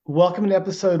Welcome to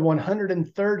episode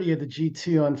 130 of the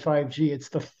G2 on 5G. It's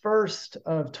the first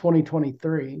of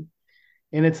 2023,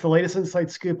 and it's the latest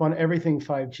insight scoop on everything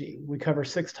 5G. We cover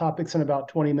 6 topics in about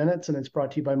 20 minutes, and it's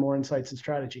brought to you by More Insights and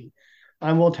Strategy.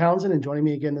 I'm Will Townsend, and joining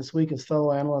me again this week is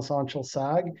fellow analyst Anshel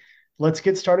Sag. Let's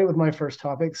get started with my first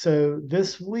topic. So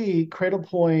this week,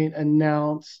 Cradlepoint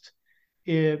announced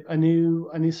a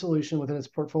new solution within its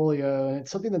portfolio, and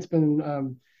it's something that's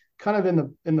been kind of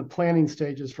in the planning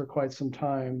stages for quite some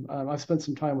time. I've spent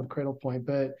some time with Cradlepoint,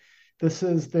 but this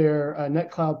is their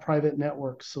NetCloud private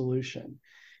network solution.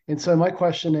 And so my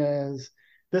question is,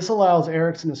 this allows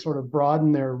Ericsson to sort of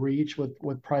broaden their reach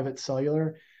with private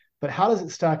cellular, but how does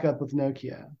it stack up with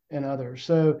Nokia and others?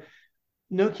 So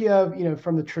Nokia,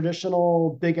 from the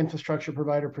traditional big infrastructure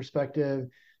provider perspective,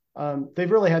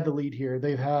 they've really had the lead here.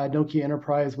 They've had Nokia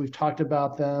Enterprise. We've talked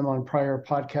about them on prior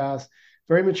podcasts.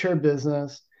 Very mature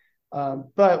business.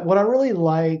 But what I really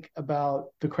like about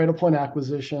the Cradlepoint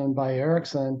acquisition by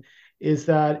Ericsson is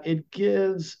that it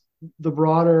gives the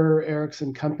broader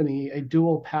Ericsson company a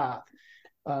dual path.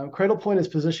 Cradlepoint is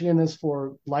positioning this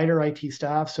for lighter IT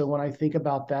staff. So when I think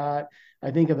about that, I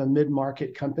think of a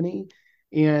mid-market company.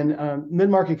 And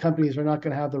mid-market companies are not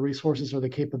going to have the resources or the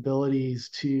capabilities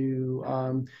to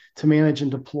manage and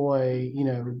deploy,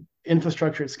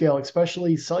 infrastructure at scale,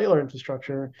 especially cellular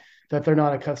infrastructure that they're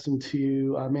not accustomed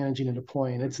to managing and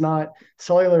deploying.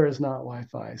 Cellular is not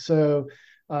Wi-Fi. So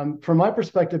from my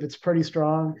perspective, it's pretty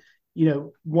strong.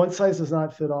 One size does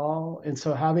not fit all. And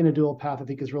so having a dual path, I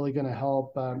think, is really going to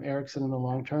help Ericsson in the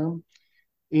long term.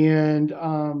 And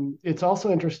it's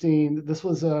also interesting. This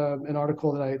was an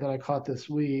article that I caught this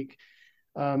week.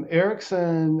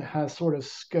 Ericsson has sort of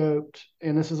scoped,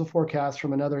 and this is a forecast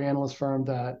from another analyst firm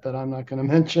that I'm not going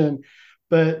to mention,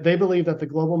 but they believe that the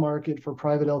global market for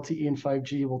private LTE and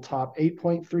 5G will top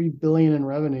 8.3 billion in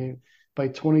revenue by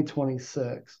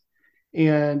 2026.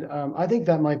 And I think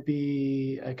that might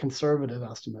be a conservative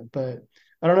estimate, but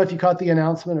I don't know if you caught the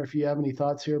announcement or if you have any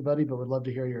thoughts here, buddy, but would love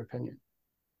to hear your opinion.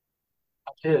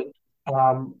 I did.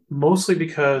 Mostly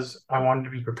because I wanted to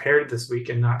be prepared this week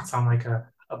and not sound like a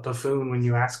buffoon when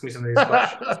you ask me some of these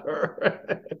questions.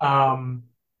 Um,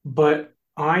 but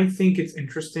I think it's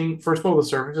interesting. First of all, the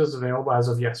service is available as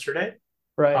of yesterday.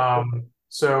 Right.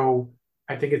 So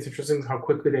I think it's interesting how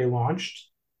quickly they launched.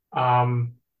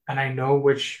 And I know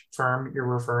which firm you're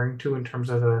referring to in terms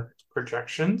of the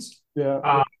projections. Yeah.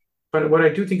 Um, but what I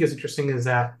do think is interesting is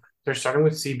that they're starting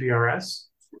with CBRS.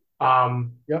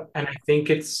 Yep. And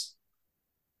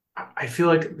I feel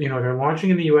like, they're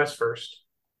launching in the US first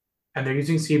and they're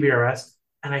using CBRS.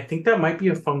 And I think that might be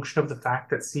a function of the fact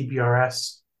that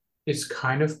CBRS is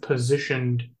kind of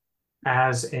positioned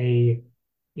as a,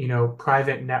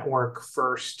 private network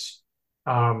first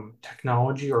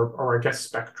technology or I guess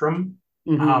spectrum.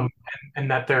 Mm-hmm. Um,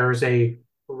 and that there's a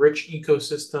rich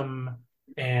ecosystem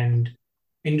and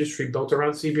industry built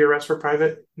around CBRS for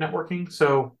private networking.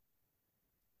 So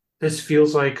this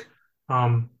feels like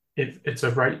it's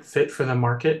a right fit for the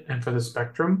market and for the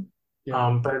spectrum.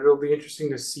 Yeah. But it'll be interesting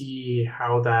to see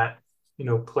how that,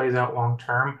 plays out long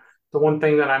term. The one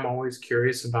thing that I'm always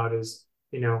curious about is,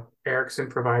 Ericsson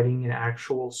providing an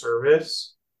actual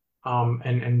service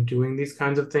and doing these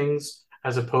kinds of things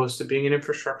as opposed to being an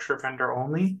infrastructure vendor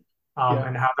only, Yeah.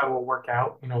 and how that will work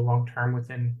out, long term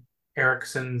within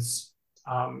Ericsson's,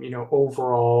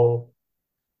 overall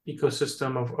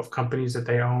ecosystem of companies that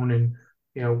they own and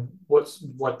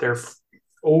what their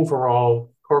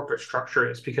overall corporate structure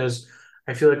is, because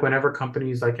I feel like whenever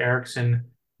companies like Ericsson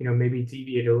maybe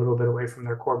deviate a little bit away from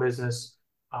their core business,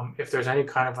 if there's any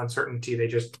kind of uncertainty they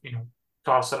just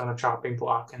toss it on a chopping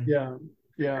block and Yeah.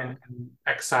 Yeah. and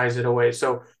excise it away.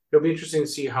 So it'll be interesting to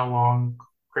see how long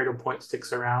Cradlepoint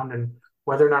sticks around and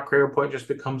whether or not Cradlepoint just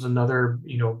becomes another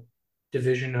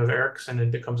division of Ericsson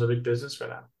and becomes a big business for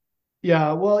them.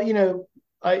 Yeah. Well,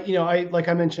 I like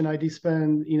I mentioned, I do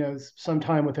spend, some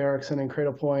time with Ericsson and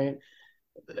Cradlepoint.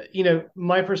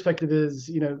 My perspective is,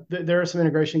 there is some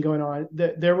integration going on.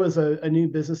 There was a new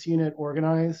business unit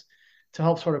organized to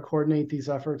help sort of coordinate these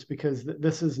efforts because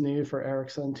this is new for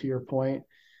Ericsson, to your point.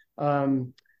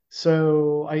 Um,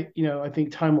 so I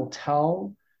think time will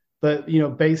tell, but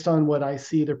based on what I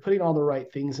see, they're putting all the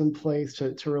right things in place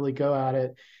to really go at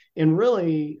it. And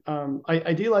really,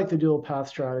 I do like the dual path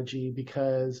strategy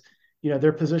because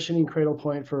they're positioning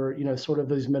Cradlepoint for sort of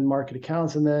those mid-market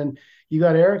accounts, and then you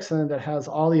got Ericsson that has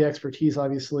all the expertise,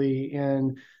 obviously,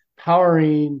 in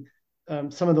powering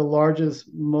some of the largest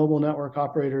mobile network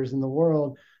operators in the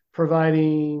world,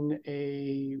 providing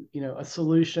a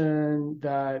solution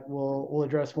that will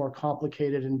address more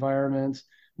complicated environments,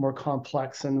 more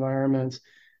complex environments.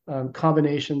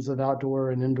 combinations of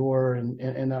outdoor and indoor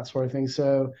and that sort of thing.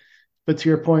 So, but to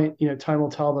your point, time will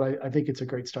tell, but I think it's a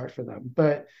great start for them.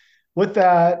 But with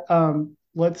that,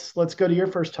 let's go to your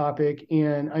first topic.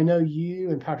 And I know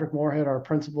you and Patrick Moorhead, our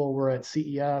principal, were at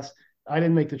CES. I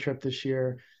didn't make the trip this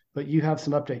year, but you have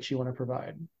some updates you want to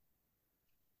provide.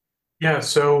 Yeah,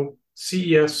 so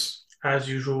CES, as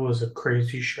usual, is a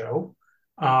crazy show.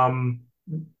 Um,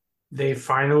 they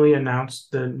finally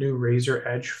announced the new Razer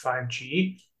Edge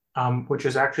 5G, which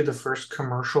is actually the first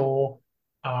commercial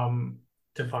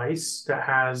device that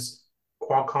has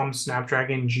Qualcomm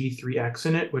Snapdragon G3X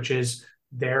in it, which is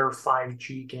their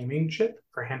 5G gaming chip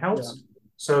for handhelds. Yeah.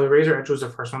 So the Razer Edge was the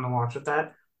first one to launch with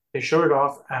that. They showed it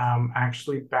off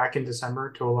actually back in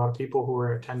December to a lot of people who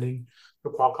were attending the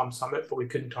Qualcomm Summit, but we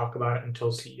couldn't talk about it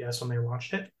until CES when they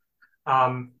launched it.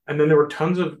 And then there were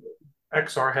tons of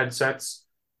XR headsets.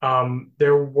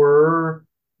 There were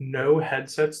no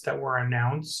headsets that were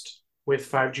announced with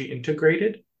 5G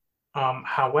integrated.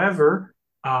 However,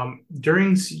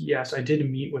 during CES, I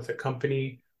did meet with a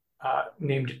company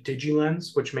named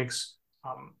DigiLens, which makes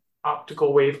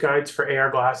optical waveguides for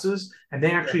AR glasses, and they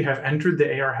actually have entered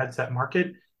the AR headset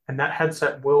market. And that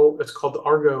headset it's called the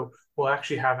Argo, will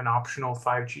actually have an optional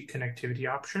 5G connectivity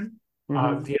option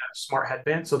via smart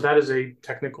headband. So that is a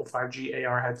technical 5G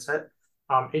AR headset.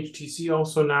 HTC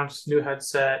also announced new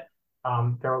headset.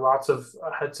 There are lots of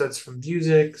headsets from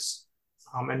Vuzix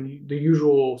and the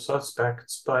usual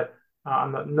suspects, but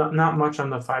not much on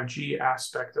the 5G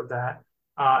aspect of that.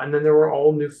 And then there were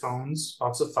all new phones,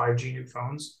 lots of 5G new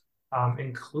phones,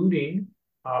 including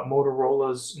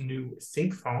Motorola's new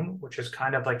Think phone, which is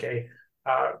kind of like a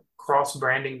cross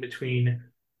branding between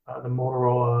the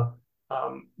Motorola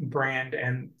brand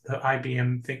and the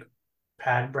IBM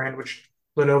ThinkPad brand, which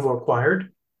Lenovo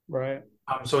acquired. Right.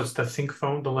 So it's the Think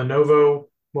phone, the Lenovo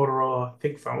Motorola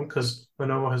Think phone, because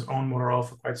Lenovo has owned Motorola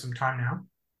for quite some time now.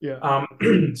 Yeah.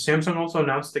 Samsung also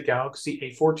announced the Galaxy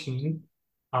A14,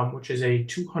 which is a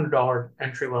 $200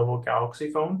 entry-level Galaxy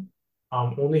phone.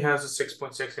 Only has a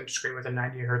 6.6-inch screen with a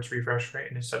 90 hertz refresh rate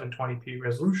and a 720p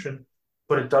resolution,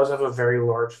 but it does have a very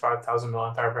large 5,000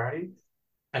 milliamp hour battery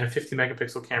and a 50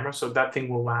 megapixel camera, so that thing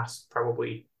will last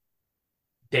probably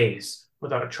days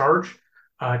without a charge.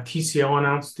 TCL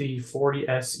announced the 40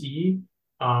 SE,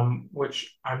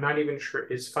 which I'm not even sure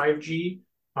is 5G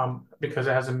because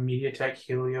it has a MediaTek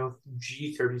Helio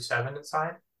G37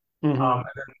 inside. And then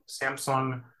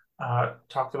Samsung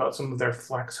talked about some of their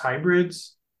Flex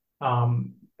hybrids.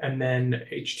 And then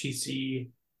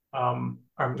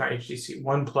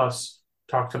OnePlus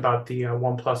talked about the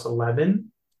OnePlus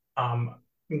 11.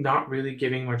 Not really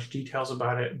giving much details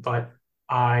about it, but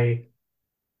I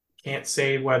can't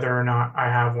say whether or not I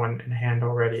have one in hand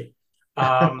already.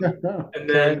 And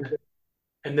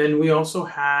then we also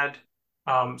had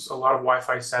a lot of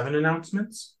Wi-Fi 7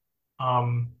 announcements.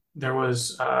 There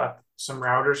was some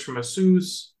routers from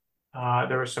ASUS.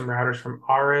 There were some routers from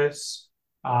Aris.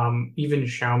 Even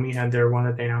Xiaomi had their one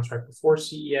that they announced right before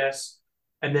CES.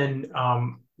 And then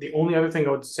the only other thing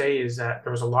I would say is that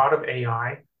there was a lot of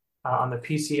AI on the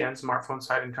PC and smartphone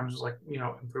side in terms of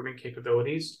improving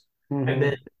capabilities. And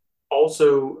then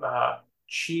also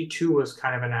Qi 2 was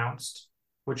kind of announced,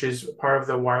 which is part of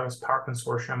the Wireless Power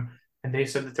Consortium. And they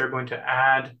said that they're going to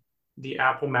add the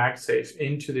Apple MagSafe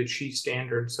into the Qi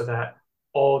standard so that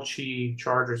all Qi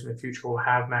chargers in the future will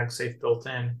have MagSafe built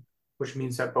in, which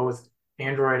means that both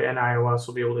Android and iOS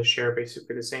will be able to share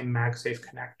basically the same MagSafe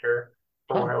connector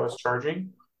for wireless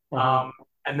charging.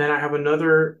 And then I have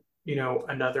another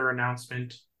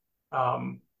announcement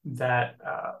that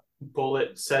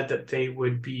Bullet said that they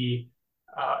would be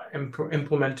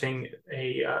implementing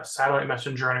a satellite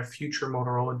messenger on a future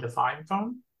Motorola Define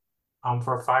phone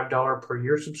for a $5 per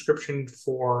year subscription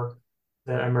for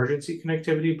the emergency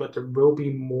connectivity, but there will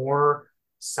be more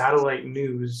satellite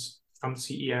news from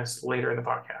CES later in the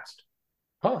podcast.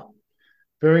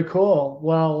 Very cool.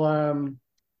 Well,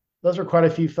 those are quite a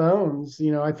few phones.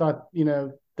 I thought,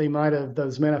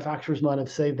 those manufacturers might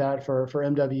have saved that for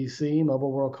MWC,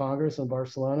 Mobile World Congress in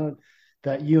Barcelona,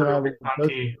 that you and I would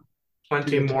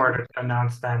plenty more to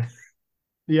announce then.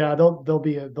 Yeah, there'll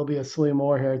be a slew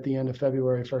more here at the end of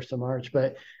February, 1st of March.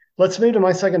 But let's move to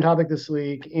my second topic this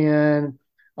week. And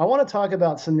I want to talk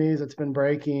about some news that's been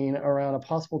breaking around a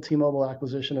possible T-Mobile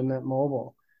acquisition of Mint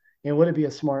Mobile. And would it be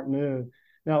a smart move?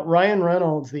 Now, Ryan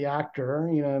Reynolds, the actor,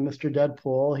 Mr.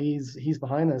 Deadpool, he's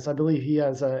behind this. I believe he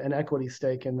has an equity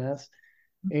stake in this.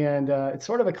 And it's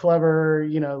sort of a clever,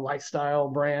 lifestyle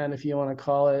brand, if you want to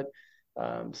call it.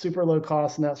 Super low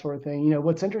cost and that sort of thing.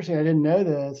 What's interesting, I didn't know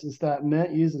this, is that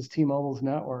Mint uses T-Mobile's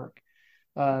network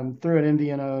through an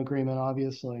MVNO agreement,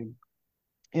 obviously.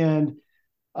 And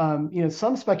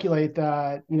some speculate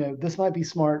that this might be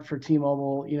smart for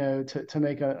T-Mobile, to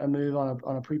make a move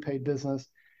on a prepaid business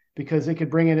because it could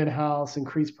bring it in house,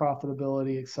 increase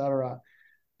profitability, et cetera.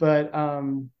 But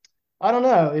I don't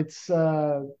know. It's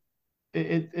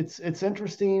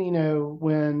interesting,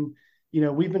 when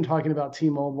we've been talking about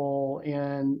T-Mobile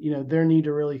and their need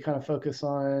to really kind of focus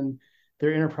on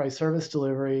their enterprise service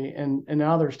delivery, and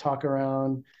now there's talk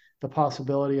around the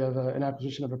possibility of an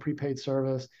acquisition of a prepaid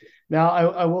service. Now,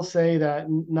 I will say that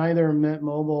neither Mint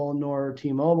Mobile nor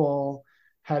T-Mobile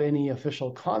had any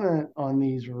official comment on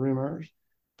these rumors,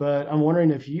 but I'm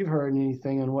wondering if you've heard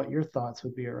anything and what your thoughts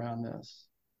would be around this.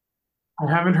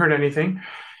 I haven't heard anything,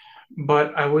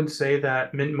 but I would say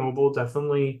that Mint Mobile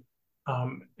definitely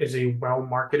is a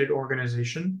well-marketed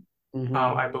organization. Mm-hmm.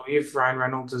 I believe Ryan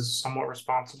Reynolds is somewhat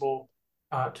responsible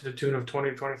to the tune of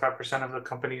 20 to 25% of the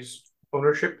company's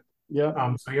ownership. Yep.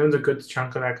 So he owns a good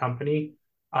chunk of that company.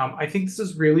 I think this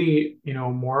is really,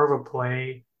 more of a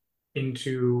play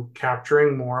into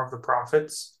capturing more of the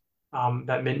profits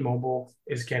that Mint Mobile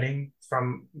is getting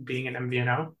from being an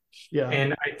MVNO. Yeah.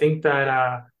 And I think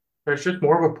that there's just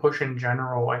more of a push in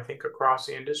general, I think, across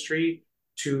the industry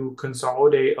to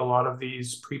consolidate a lot of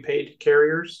these prepaid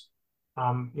carriers.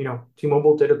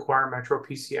 T-Mobile did acquire Metro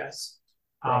PCS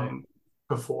Right.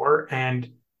 before, and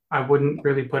I wouldn't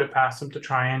really put it past them to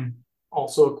try and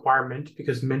also acquire Mint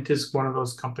because Mint is one of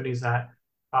those companies that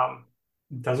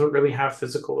doesn't really have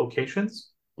physical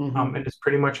locations, Mm-hmm. and it's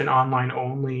pretty much an online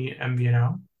only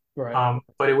MVNO. Right.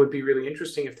 But it would be really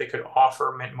interesting if they could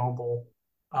offer Mint Mobile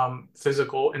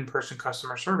physical in-person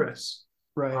customer service,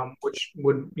 Right. which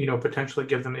would potentially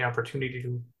give them the opportunity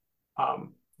to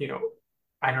um, you know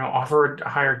I don't know, offer a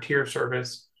higher tier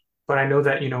service. But I know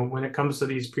that when it comes to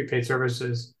these prepaid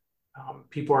services,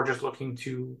 people are just looking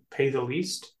to pay the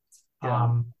least.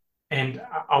 Yeah. And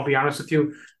I'll be honest with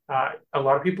you, a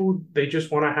lot of people, they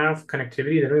just want to have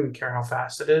connectivity. They don't even care how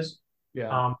fast it is.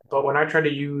 Yeah. But when I try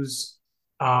to use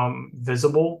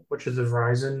Visible, which is a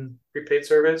Verizon prepaid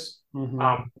service, Mm-hmm.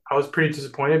 I was pretty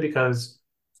disappointed because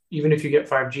even if you get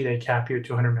 5G, they cap you at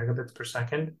 200 megabits per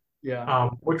second, Yeah.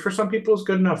 which for some people is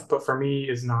good enough, but for me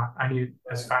is not. I need it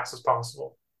as Right. fast as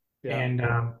possible. Yeah.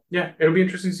 And yeah, it'll be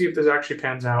interesting to see if this actually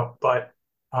pans out, but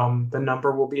the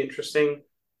number will be interesting.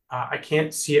 I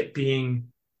can't see it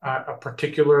being a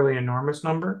particularly enormous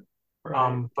number,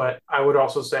 Right. but I would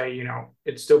also say,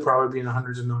 it'd still probably be in the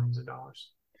hundreds of millions of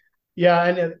dollars. Yeah,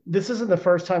 and this isn't the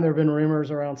first time there have been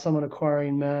rumors around someone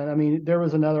acquiring Mint. I mean, there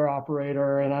was another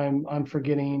operator, and I'm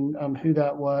forgetting who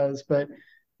that was, but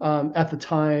at the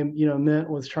time, Mint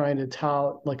was trying to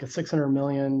tout like a $600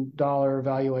 million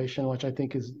valuation, which I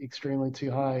think is extremely too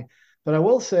high. But I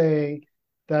will say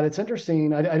that it's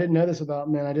interesting. I didn't know this about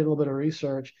Mint. I did a little bit of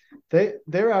research.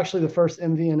 They're actually the first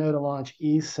MVNO to launch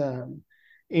eSIM.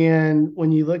 And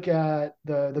when you look at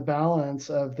the balance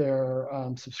of their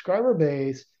subscriber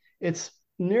base, it's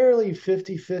nearly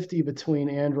 50-50 between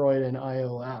Android and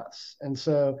iOS. And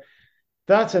so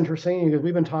that's interesting because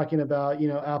we've been talking about,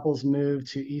 Apple's move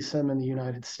to eSIM in the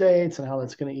United States and how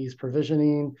that's going to ease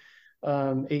provisioning.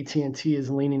 AT&T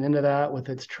is leaning into that with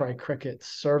its Tri-Cricket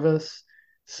service.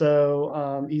 So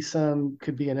eSIM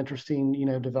could be an interesting,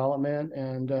 development.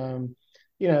 And,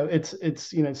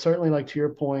 it's certainly like to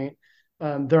your point,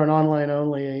 they're an online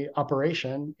only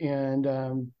operation,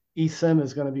 and eSIM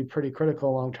is going to be pretty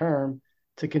critical long term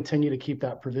to continue to keep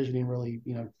that provisioning really,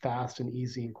 fast and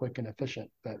easy and quick and efficient.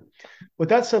 But with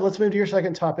that said, let's move to your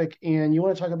second topic, and you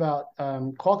want to talk about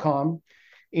Qualcomm,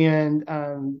 and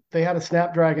they had a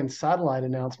Snapdragon Satellite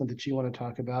announcement that you want to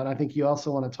talk about. I think you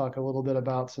also want to talk a little bit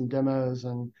about some demos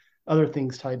and other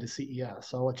things tied to CES.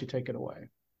 So I'll let you take it away.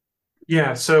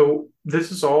 Yeah, so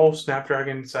this is all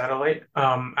Snapdragon Satellite.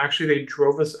 Actually, they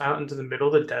drove us out into the middle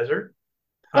of the desert.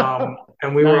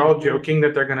 And we were Nice. all joking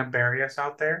that they're going to bury us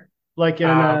out there. Like in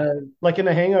Um,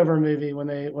 the Hangover movie when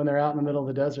they're out in the middle of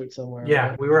the desert somewhere, yeah,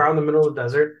 right? we were out in the middle of the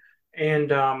desert,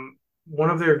 and one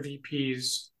of their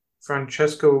VPs,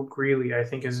 Francesco Greeley, I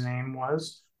think his name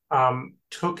was,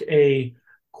 took a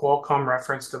Qualcomm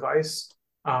reference device,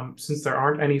 since there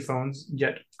aren't any phones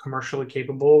yet commercially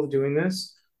capable of doing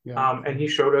this. Yeah. And he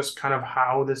showed us kind of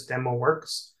how this demo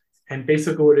works. And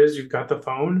basically, what it is, you've got the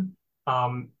phone.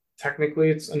 Technically,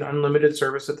 it's an unlimited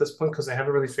service at this point because they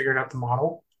haven't really figured out the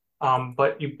model.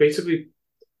 But you basically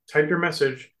type your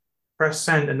message, press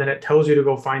send, and then it tells you to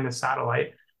go find the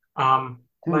satellite. My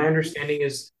Hmm. understanding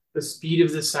is the speed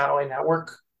of the satellite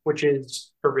network, which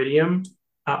is Iridium,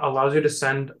 allows you to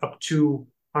send up to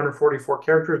 144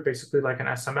 characters, basically like an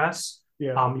SMS.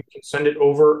 Yeah. You can send it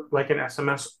over like an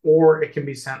SMS, or it can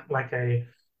be sent like a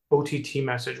OTT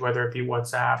message, whether it be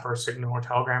WhatsApp or Signal or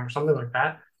Telegram or something like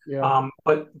that. Yeah.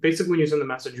 But basically, when you send the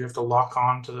message, you have to lock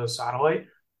on to the satellite.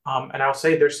 And I'll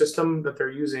say their system that they're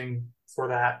using for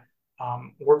that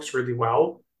works really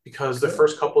well because the Good.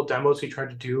 first couple demos he tried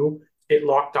to do, it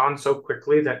locked on so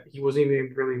quickly that he wasn't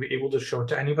even really able to show it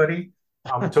to anybody.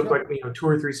 It took like 2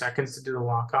 or 3 seconds to do the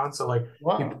lock on. So like he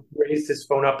Wow. raised his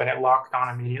phone up and it locked on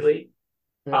immediately.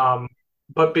 Yeah. Um,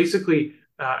 but basically,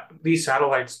 these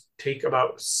satellites take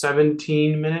about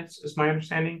 17 minutes, is my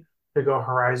understanding, to go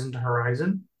horizon to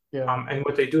horizon. Yeah. And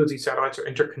what they do is these satellites are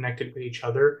interconnected with each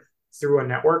other through a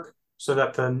network, so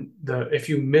that the if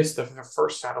you miss the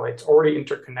first satellite, it's already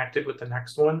interconnected with the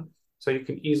next one, so you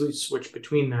can easily switch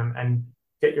between them and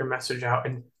get your message out.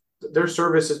 And their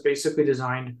service is basically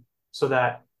designed so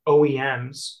that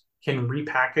OEMs can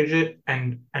repackage it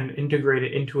and integrate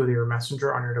it into your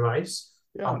messenger on your device.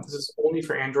 Yeah. This is only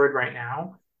for Android right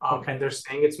now, Okay. and they're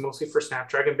saying it's mostly for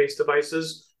Snapdragon-based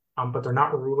devices, but they're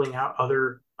not ruling out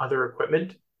other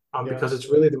equipment Yeah. because it's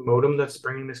really the modem that's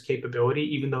bringing this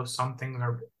capability, even though some things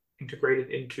are integrated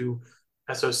into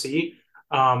SoC.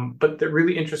 But the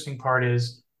really interesting part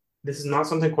is this is not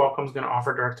something Qualcomm's going to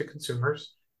offer direct to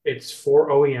consumers. It's for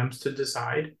OEMs to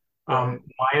decide. Right.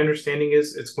 My understanding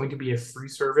is it's going to be a free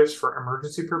service for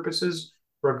emergency purposes,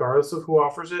 regardless of who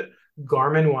offers it.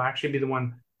 Garmin will actually be the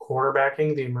one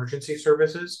quarterbacking the emergency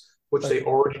services, which they Okay.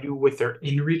 already do with their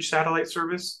InReach satellite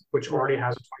service, which already Right.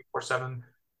 has a 24/7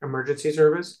 emergency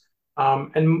service.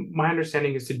 And my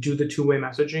understanding is to do the two-way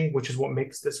messaging, which is what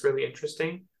makes this really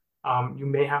interesting. You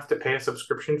may have to pay a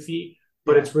subscription fee,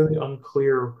 but Yeah. it's really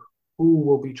unclear who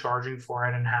will be charging for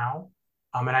it and how.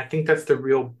 And I think that's the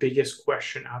real biggest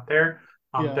question out there.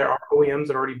 Yeah. There are OEMs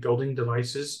that are already building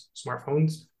devices,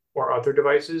 smartphones, or other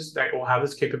devices that will have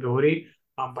this capability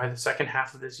by the second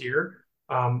half of this year.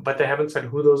 But they haven't said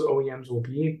who those OEMs will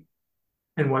be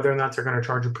and whether or not they're going to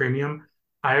charge a premium.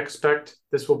 I expect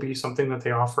this will be something that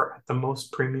they offer at the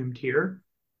most premium tier.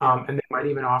 Yeah. And they might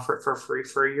even offer it for free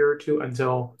for a year or two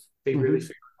until they really Hmm.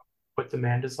 figure out what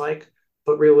demand is like.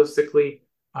 But realistically,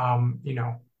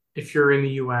 if you're in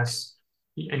the US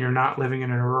and you're not living in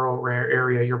a rural rare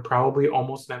area, you're probably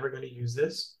almost never going to use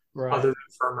this other Right. than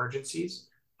for emergencies.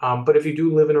 But if you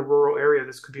do live in a rural area,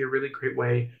 this could be a really great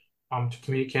way to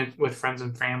communicate with friends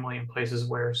and family in places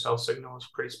where cell signal is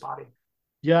pretty spotty.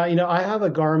 Yeah, I have a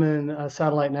Garmin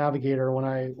satellite navigator when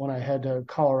I head to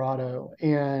Colorado,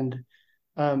 and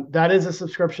that is a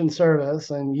subscription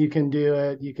service, and you can do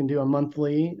it. You can do a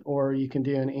monthly or you can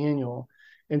do an annual,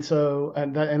 and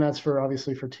that's for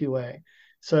obviously for two-way.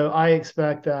 So I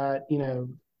expect that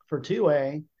for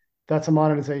two-way, that's a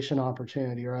monetization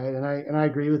opportunity, right? And I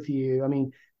agree with you. I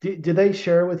mean, did they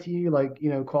share with you like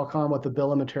Qualcomm what the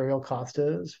bill of material cost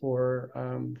is for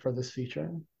this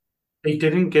feature? They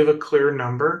didn't give a clear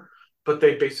number, but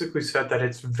they basically said that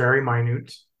it's very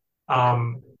minute,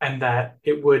 Okay. and that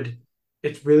it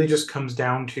really just comes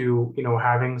down to,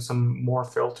 having some more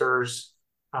filters,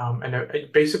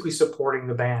 and basically supporting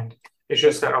the band. It's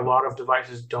just Okay. that a lot of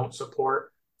devices don't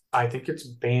support, I think it's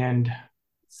band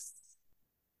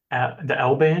at the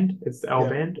L band, it's the L Yeah.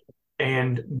 band,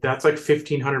 and that's like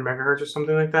 1500 megahertz or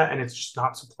something like that, and it's just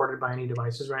not supported by any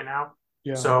devices right now.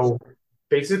 Yeah. So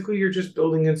basically, you're just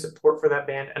building in support for that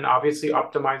band and obviously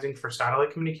optimizing for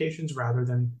satellite communications rather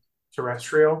than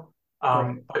terrestrial.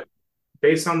 Right. But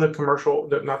based on the commercial,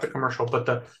 not the commercial, but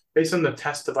the based on the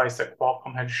test device that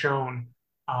Qualcomm had shown,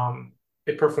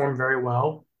 it performed very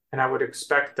well. And I would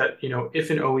expect that, if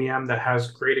an OEM that has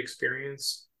great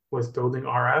experience with building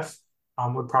RF,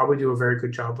 would probably do a very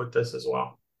good job with this as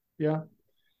well. Yeah.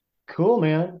 Cool,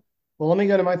 man. Well, let me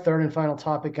go to my third and final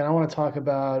topic, and I want to talk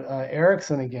about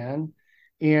Ericsson again.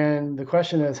 And the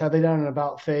question is, have they done an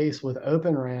about face with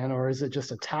Open RAN, or is it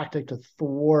just a tactic to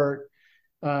thwart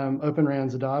Open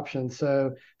RAN's adoption?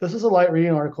 So this is a light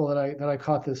reading article that I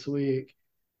caught this week.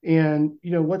 And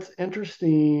what's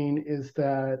interesting is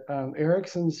that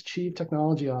Ericsson's chief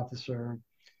technology officer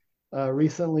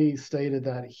recently stated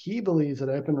that he believes that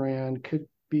Open RAN could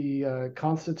be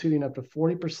constituting up to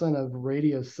 40% of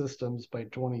radio systems by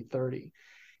 2030.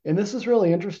 And this is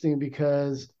really interesting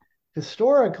because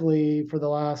historically, for the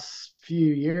last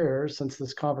few years, since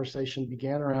this conversation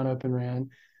began around Open RAN,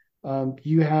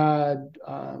 you had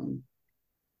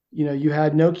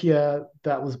Nokia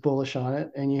that was bullish on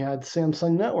it, and you had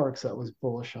Samsung Networks that was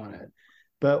bullish on it.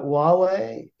 But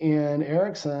Huawei and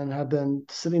Ericsson have been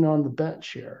sitting on the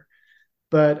bench here.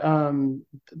 But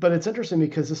it's interesting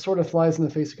because this sort of flies in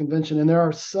the face of convention, and there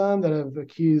are some that have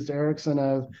accused Ericsson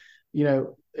of,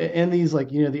 in these like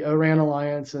the ORAN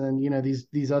Alliance and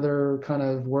these other kind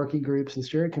of working groups and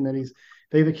steering committees,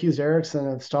 they've accused Ericsson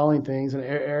of stalling things, and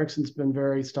Ericsson's been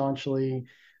very staunchly,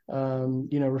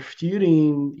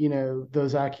 refuting,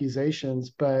 those accusations.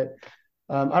 But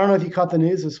I don't know if you caught the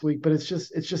news this week, but it's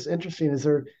just interesting. Is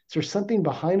there something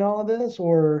behind all of this,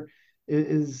 or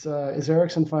is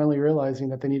Ericsson finally realizing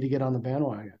that they need to get on the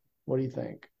bandwagon? What do you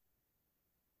think?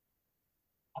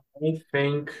 I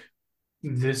think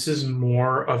this is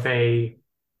more of a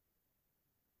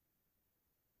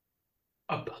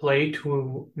play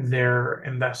to their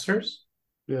investors.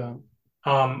 Yeah.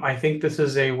 I think this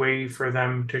is a way for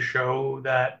them to show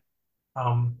that,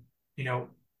 um, you know,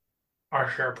 our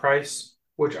share price,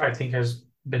 which I think has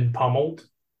been pummeled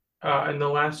in the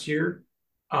last year,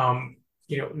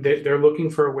 they're looking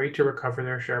for a way to recover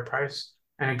their share price.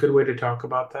 And a good way to talk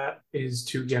about that is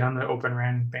to get on the Open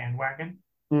RAN bandwagon.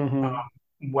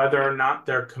 Mm-hmm. Whether or not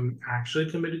they're actually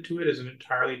committed to it is an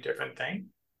entirely different thing.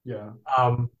 Yeah.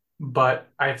 But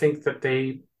I think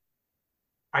they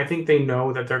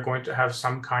know that they're going to have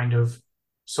some kind of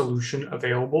solution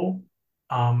available,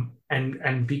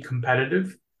 and be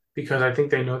competitive, because I think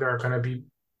they know there are going to be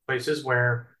places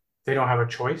where they don't have a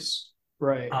choice.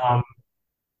 Right. Um,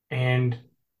 and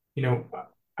you know,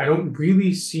 I don't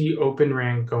really see Open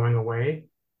RAN going away.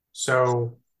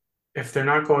 So if they're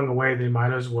not going away, they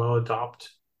might as well adopt,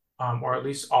 or at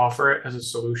least offer it as a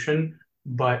solution.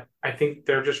 But I think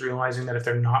they're just realizing that if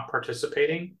they're not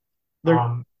participating, There,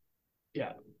 um,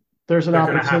 yeah. There's an they're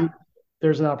going to have, opportunity.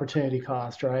 There's an opportunity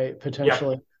cost, right? yeah.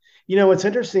 Potentially. What's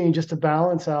interesting, just to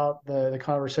balance out the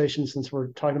conversation, since we're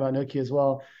talking about Nokia as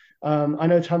well. I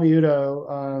know Tommy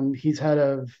Udo. He's head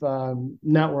of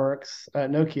networks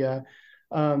at Nokia.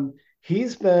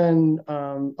 He's been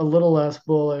a little less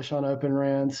bullish on Open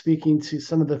RAN, speaking to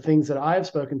some of the things that I've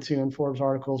spoken to in Forbes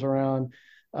articles around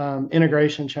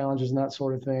integration challenges and that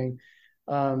sort of thing.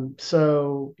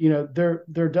 So there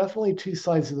are definitely two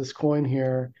sides of this coin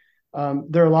here.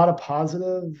 There are a lot of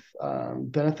positive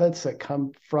benefits that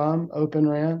come from Open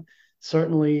RAN.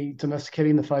 Certainly,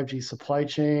 domesticating the 5G supply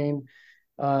chain,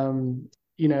 lowering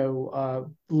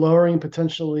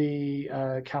potentially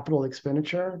capital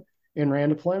expenditure in RAN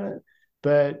deployment.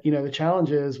 But the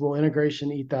challenge is, will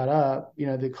integration eat that up?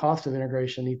 The cost of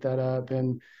integration eat that up,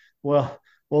 and well,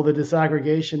 will the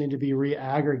disaggregation need to be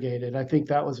reaggregated? I think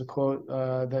that was a quote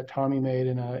that Tommy made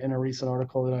in a recent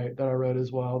article that I wrote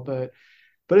as well. But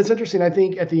it's interesting. I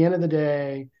think at the end of the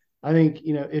day, I think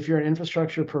if you're an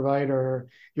infrastructure provider,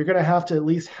 you're going to have to at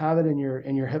least have it in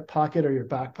your hip pocket or your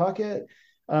back pocket.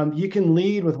 You can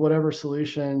lead with whatever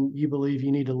solution you believe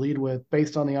you need to lead with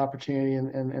based on the opportunity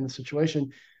and the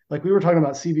situation. Like we were talking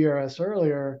about CBRS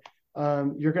earlier,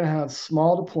 you're going to have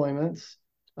small deployments.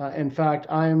 In fact,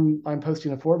 I'm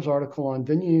posting a Forbes article on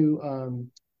venue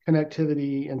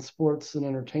connectivity and sports and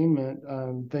entertainment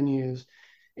venues,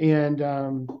 and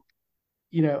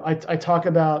I talk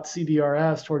about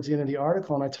CBRS towards the end of the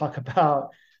article, and I talk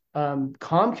about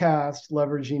Comcast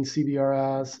leveraging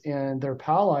CBRS and their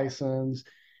PAL license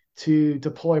to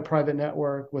deploy private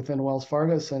network within Wells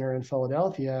Fargo Center in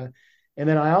Philadelphia. And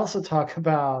then I also talk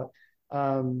about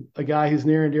a guy who's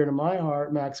near and dear to my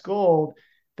heart, Max Gold,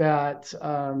 that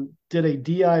did a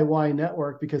DIY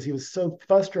network because he was so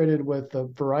frustrated with the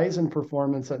Verizon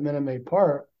performance at Minute Maid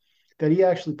Park that he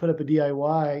actually put up a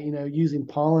DIY, using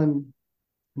Pollen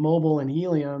Mobile and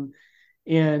Helium,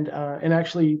 and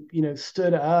actually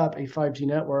stood up a 5G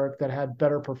network that had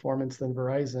better performance than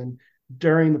Verizon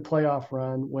during the playoff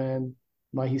run when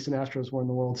my Houston Astros won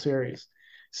the World Series.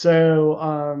 So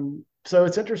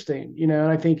it's interesting, and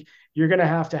I think you're going to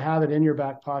have it in your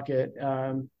back pocket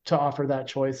to offer that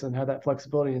choice and have that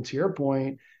flexibility. And to your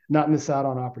point, not miss out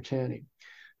on opportunity.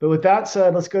 But with that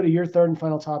said, let's go to your third and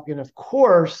final topic. And of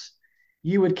course,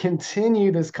 you would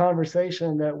continue this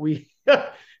conversation that we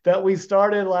that we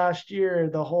started last year,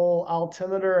 the whole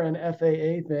altimeter and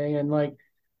FAA thing. And like,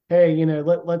 hey,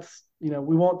 let's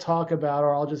we won't talk about,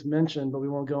 or I'll just mention, but we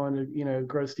won't go into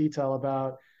gross detail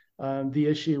about the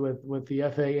issue with the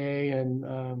FAA and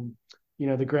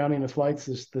the grounding of flights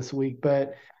this week.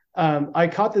 But I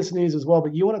caught this news as well.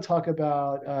 But you want to talk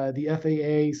about the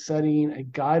FAA setting a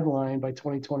guideline by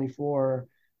 2024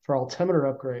 for altimeter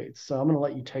upgrades. So I'm going to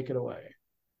let you take it away.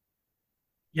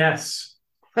 Yes,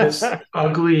 this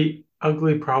ugly,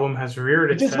 ugly problem has reared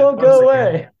It its just head won't once go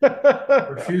again. away.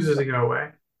 Refuses to go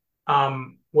away.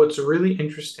 What's really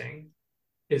interesting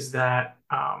is that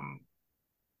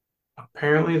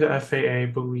apparently the FAA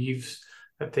believes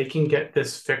that they can get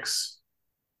this fix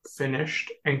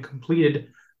finished and completed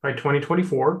by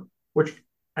 2024, which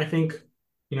I think,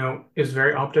 is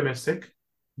very optimistic. Um,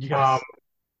 Yes,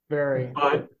 very.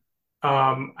 but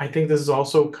I think this is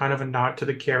also kind of a nod to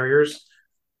the carriers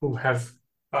who have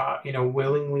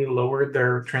willingly lowered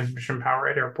their transmission power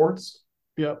at airports.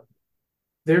 Yep.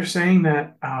 They're saying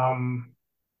that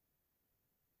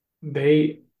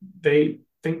they they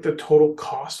think the total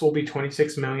cost will be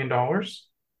 $26 million,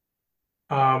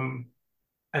 um,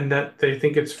 and that they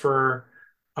think it's for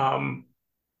um,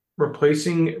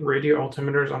 replacing radio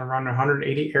altimeters on around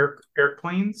 180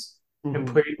 airplanes and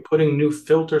Hmm. putting new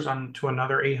filters onto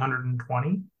another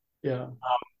 820. Yeah.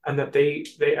 And that they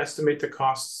estimate the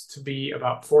costs to be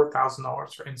about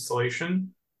 $4,000 for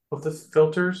installation of the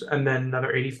filters, and then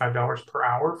another $85 per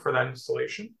hour for that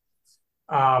installation.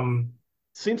 Um,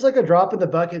 Seems like a drop in the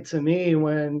bucket to me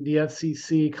when the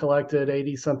FCC collected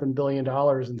 80 something billion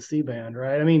in C-band,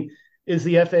 right? I mean, is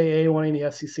the FAA wanting the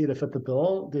FCC to foot the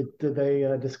bill? Did they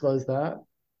disclose that?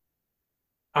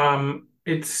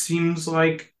 it seems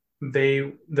like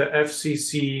the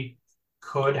FCC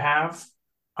could have,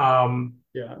 um,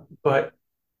 Yeah, but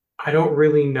I don't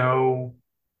really know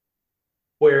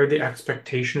where the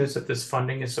expectation is that this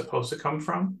funding is supposed to come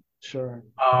from. sure.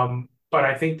 But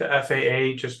I think the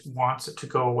FAA just wants it to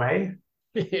go away.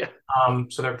 Yeah.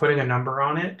 So they're putting a number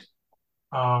on it.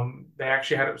 They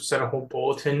actually had to set a whole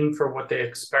bulletin for what they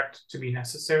expect to be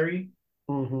necessary.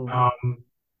 Hmm. Um,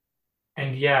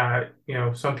 and yeah,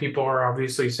 some people are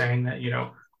obviously saying that,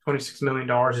 $26 million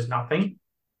is nothing.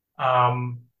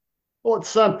 Um, Well, it's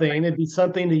something. It'd be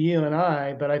something to you and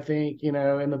I, but I think, in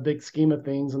the big scheme of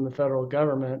things in the federal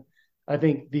government, I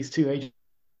think these two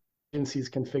agencies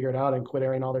can figure it out and quit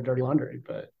airing all their dirty laundry.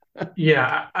 But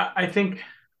yeah, I think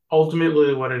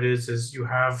ultimately what it is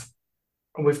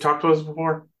we've talked about this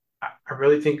before. I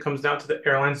really think it comes down to the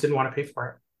airlines didn't want to pay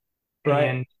for it. right.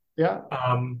 And Yeah.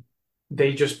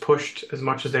 they just pushed as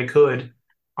much as they could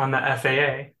on the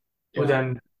FAA, who Yeah.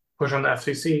 then pushed on the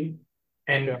FCC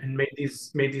Yeah. and made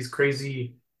these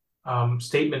crazy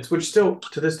statements, which still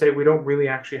to this day we don't really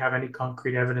actually have any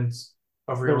concrete evidence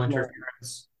of real There's no.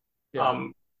 interference. Yeah.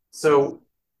 Um, so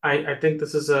I think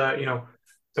this is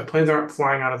the planes aren't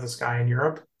flying out of the sky in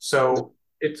Europe, No. so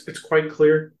it's quite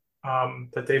clear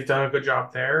that they've done a good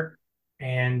job there,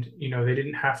 and they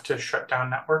didn't have to shut down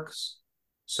networks.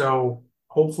 So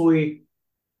hopefully,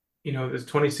 this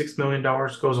 $26 million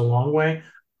goes a long way.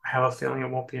 I have a feeling it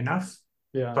won't be enough,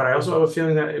 Yeah. but I also Yeah. have a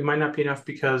feeling that it might not be enough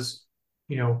because,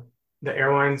 you know, the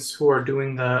airlines who are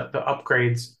doing the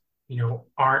upgrades,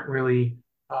 aren't really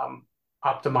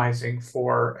optimizing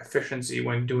for efficiency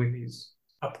when doing these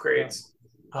Yeah. upgrades.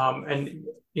 And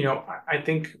I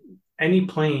think any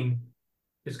plane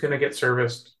is going to get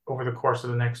serviced over the course of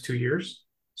the next 2 years.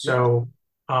 Yeah. So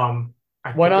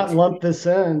I Why think not it's lump this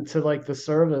in to like the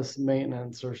service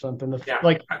maintenance or something? yeah.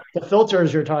 Like the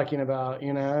filters you're talking about,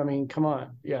 I mean, come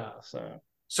on. Yeah. So,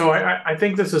 So I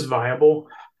think this is viable.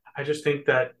 I just think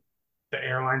that the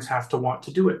airlines have to want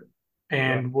to do it, right.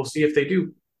 and we'll see if they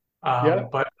do. Yeah.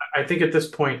 But I think at this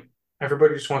point,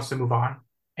 everybody just wants to move on,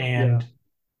 Yeah. and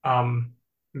um,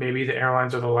 maybe the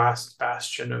airlines are the last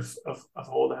bastion of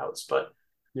holdouts. But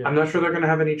I'm Yeah. not sure they're going to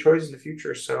have any choice in the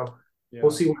future. So we'll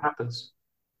Yeah. see what happens.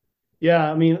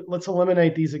 Yeah, I mean, let's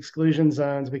eliminate these exclusion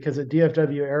zones because at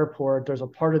DFW Airport, there's a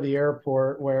part of the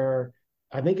airport where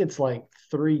I think it's like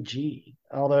 3G,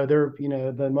 although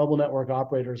the mobile network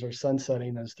operators are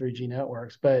sunsetting those 3G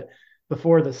networks. But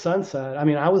before the sunset, I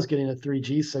mean, I was getting a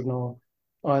 3G signal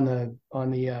on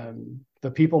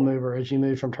the people mover as you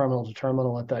move from terminal to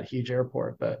terminal at that huge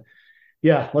airport. But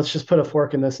yeah, let's just put a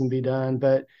fork in this and be done.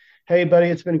 But hey, buddy,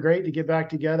 it's been great to get back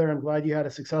together. I'm glad you had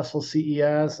a successful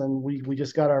CES, and we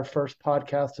just got our first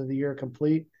podcast of the year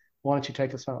complete. Why don't you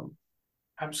take us home?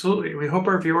 Absolutely. We hope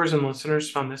our viewers and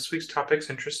listeners found this week's topics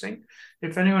interesting.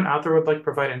 If anyone out there would like to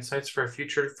provide insights for a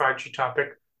future 5G topic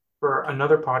for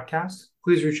another podcast,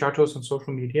 please reach out to us on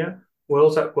social media.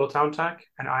 Will's at Willtown Tech,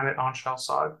 and I'm at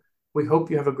Anshel. We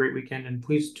hope you have a great weekend, and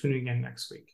please tune in again next week.